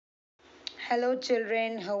Hello,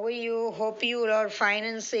 children. How are you? Hope you are fine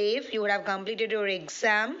and safe. You would have completed your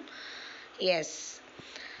exam. Yes.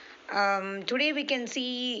 Today we can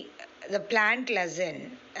see the plant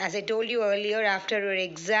lesson. As I told you earlier, after your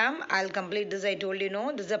exam, I'll complete this. I told you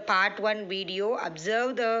no. This is a part one video.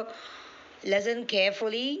 Observe the lesson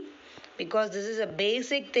carefully because this is a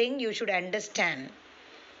basic thing you should understand.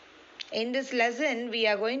 In this lesson, we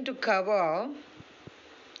are going to cover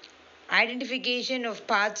identification of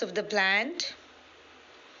parts of the plant,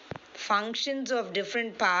 functions of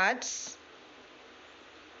different parts,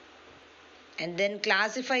 and then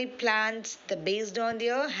classify plants based on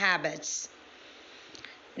their habits.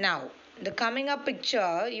 Now, the coming up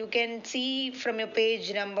picture you can see from your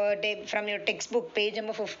page number, from your textbook, page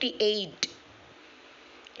number 58.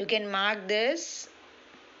 You can mark this.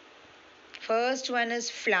 First one is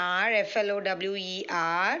flower,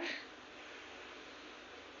 Flower.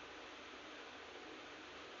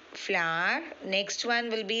 Flower. Next one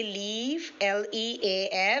will be leaf,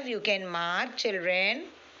 Leaf. You can mark, children.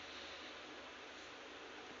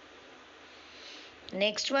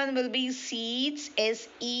 Next one will be seeds,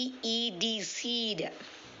 Seed, seed.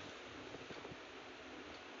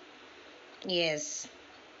 Yes.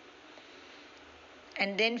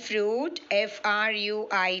 And then fruit, Fruit.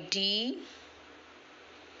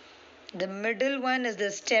 The middle one is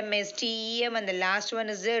the stem, Stem, and the last one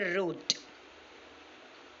is the root.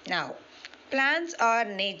 Now, plants are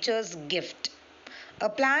nature's gift. A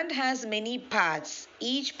plant has many parts.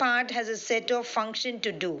 Each part has a set of function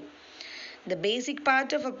to do. The basic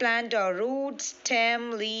part of a plant are root,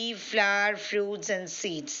 stem, leaf, flower, fruits and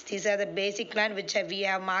seeds. These are the basic plant which we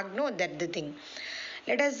have marked. No, that the thing.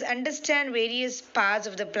 Let us understand various parts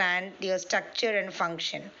of the plant, their structure and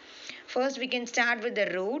function. First, we can start with the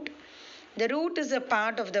root. The root is a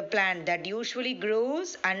part of the plant that usually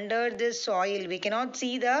grows under the soil. We cannot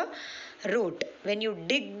see the root. When you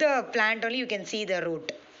dig the plant only, you can see the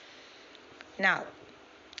root. Now,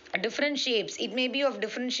 different shapes. It may be of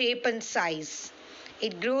different shape and size.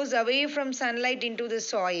 It grows away from sunlight into the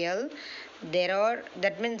soil.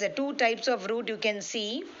 That means the two types of root you can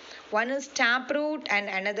see. One is taproot and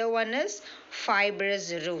another one is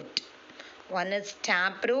fibrous root. One is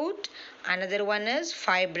taproot, another one is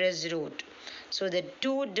fibrous root. So the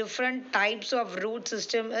two different types of root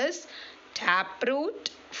system is taproot,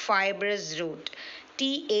 fibrous root.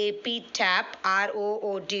 TAP, tap,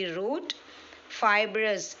 ROOT, root.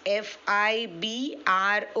 Fibrous, FIBROUS,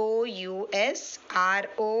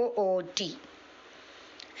 ROOT.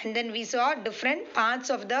 And then we saw different parts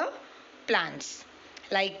of the plants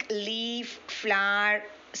like leaf, flower,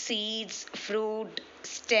 seeds, fruit,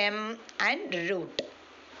 stem and root.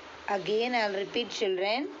 Again, I'll repeat,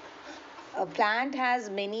 children. A plant has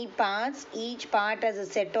many parts. Each part has a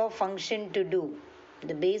set of function to do.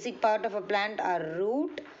 The basic part of a plant are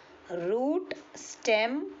root,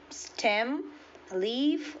 stem,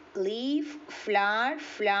 leaf, flower,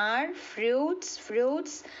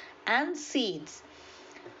 fruits and seeds.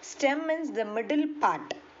 Stem means the middle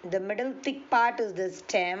part. The middle thick part is the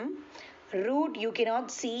stem. Root you cannot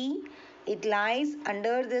see. It lies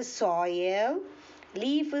under the soil.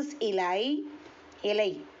 Leaf is ilai.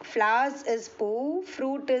 Flowers is poo.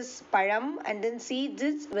 Fruit is param. And then seeds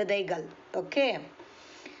is vidaigal. Okay.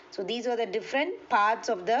 So these are the different parts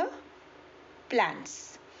of the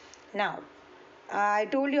plants. Now, I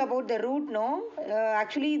told you about the root, no?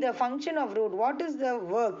 Actually, the function of root. What is the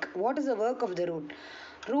work? What is the work of the root?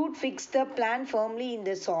 Root fix the plant firmly in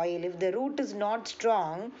the soil. If the root is not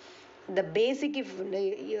strong, the basic, if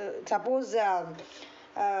suppose the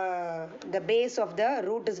base of the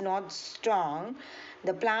root is not strong,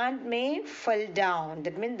 the plant may fall down.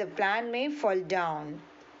 That means the plant may fall down.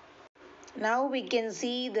 Now we can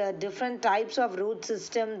see the different types of root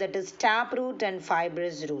system, that is taproot and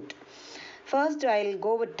fibrous root. First, I'll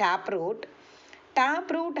go with taproot.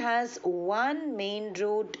 Taproot has one main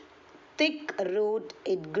root, thick root.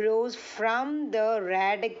 It grows from the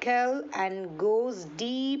radicle and goes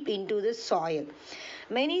deep into the soil.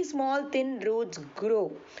 Many small thin roots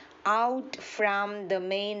grow out from the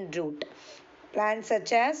main root. Plants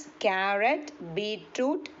such as carrot,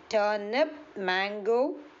 beetroot, turnip,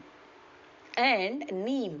 mango and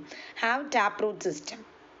neem have taproot system.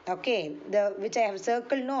 Okay, the which I have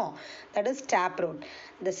circled, no, that is taproot.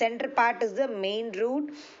 The center part is the main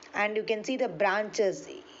root and you can see the branches.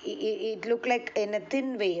 It look like in a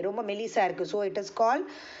thin way, romba melisa irukku, so it is called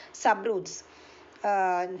subroots.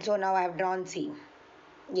 So now I have drawn C.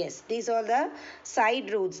 Yes, these are the side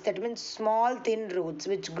roots, that means small thin roots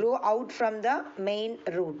which grow out from the main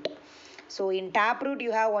root. So in taproot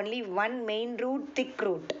you have only one main root, thick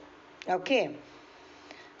root. Okay.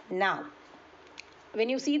 Now, When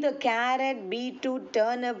you see the carrot, beetroot,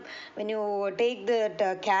 turnip, when you take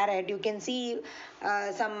the carrot, you can see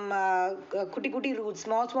some kuti kuti roots,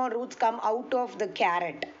 small roots come out of the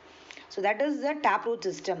carrot. So that is the taproot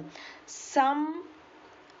system. Some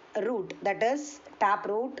root, that is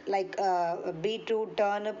taproot, like beetroot,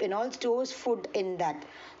 turnip, and all stores food in that.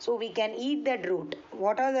 So we can eat that root.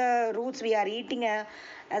 What are the roots we are eating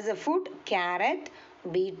as a food? Carrot,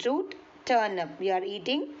 beetroot, turnip. We are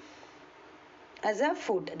eating as a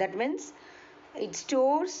food. That means it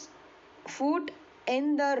stores food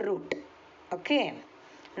in the root. Okay.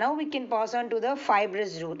 Now we can pass on to the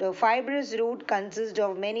fibrous root. A fibrous root consists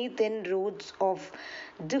of many thin roots of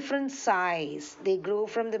different size. They grow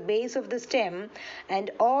from the base of the stem and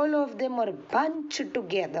all of them are bunched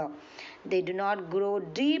together. They do not grow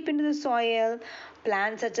deep into the soil.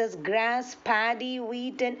 Plants such as grass, paddy,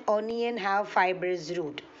 wheat and onion have fibrous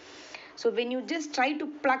root. So when you just try to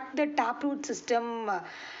pluck the taproot system,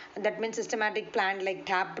 that means systematic plant like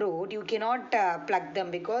taproot, you cannot pluck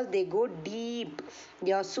them because they go deep.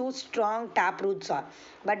 They are so strong, taproots are.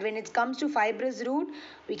 But when it comes to fibrous root,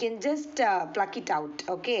 we can just pluck it out.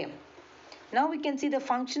 Okay. Now we can see the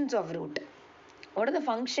functions of root. What are the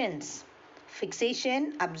functions?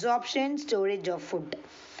 Fixation, absorption, storage of food.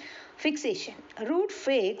 Fixation. Root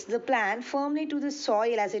fix the plant firmly to the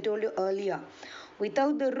soil, as I told you earlier.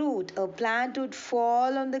 Without the root, a plant would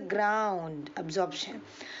fall on the ground. Absorption.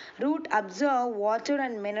 Root absorb water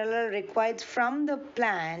and mineral required from the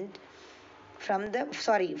plant for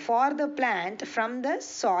the plant from the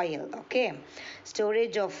soil. Okay.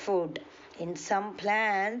 Storage of food. In some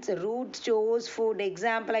plants, root stores food.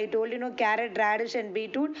 Example, I told you, carrot, radish and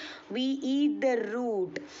beetroot. We eat the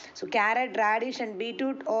root. So carrot, radish and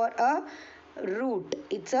beetroot or a root.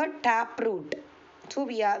 It's a tap root. So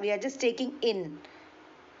we are just taking in.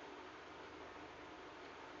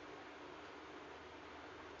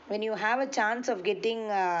 When you have a chance of getting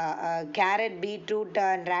carrot, beetroot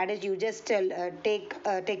and radish, you just take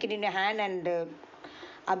it in your hand and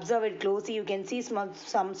observe it closely. You can see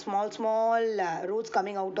some small roots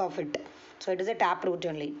coming out of it. So it is a tap root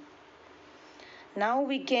only. Now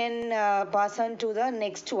we can pass on to the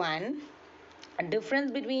next one. A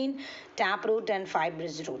difference between taproot and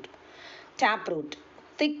fibrous root. Taproot,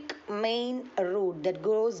 thick main root that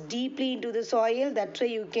grows deeply into the soil. That's why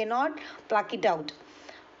you cannot pluck it out.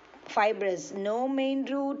 Fibrous, no main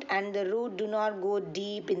root and the root do not go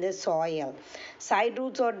deep in the soil. Side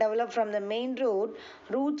roots are developed from the main root.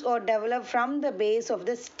 Roots are developed from the base of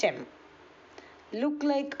the stem. Look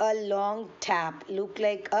like a long tap. Look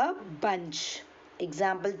like a bunch.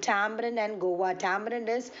 Example, tamarind and guava. Tamarind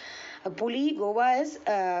is puli, guava is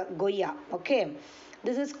goya. Okay.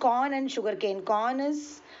 This is corn and sugarcane. Corn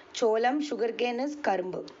is cholam, sugarcane is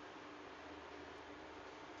karumbu.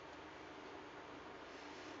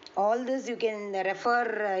 All this you can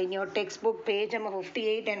refer in your textbook, page number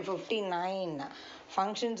 58 and 59.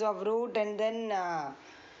 Functions of root, and then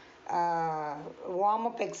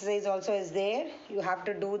warm-up exercise also is there. You have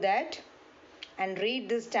to do that and read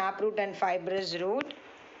this taproot and fibrous root.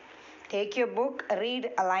 Take your book, read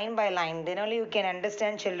line by line. Then only you can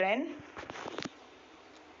understand, children.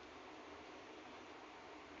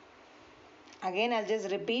 Again, I'll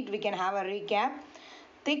just repeat. We can have a recap.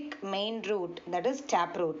 Thick main root, that is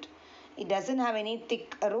taproot. It doesn't have any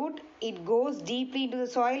thick root. It goes deeply into the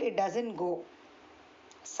soil. It doesn't go.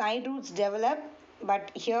 Side roots develop,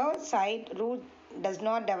 but here side root does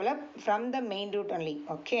not develop from the main root only.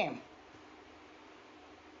 Okay.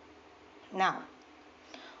 Now,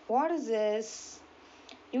 what is this?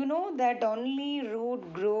 You know that only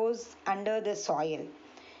root grows under the soil.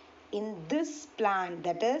 In this plant,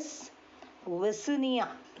 that is Vicinea,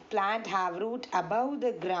 plant have root above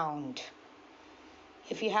the ground.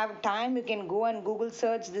 If you have time, you can go and Google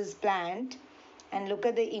search this plant and look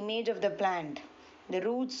at the image of the plant. The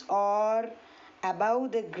roots are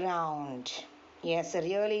above the ground. Yes,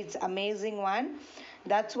 really, it's amazing one.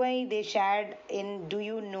 That's why they shared in Do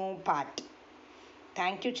You Know part.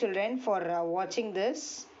 Thank you, children, for watching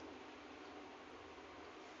this.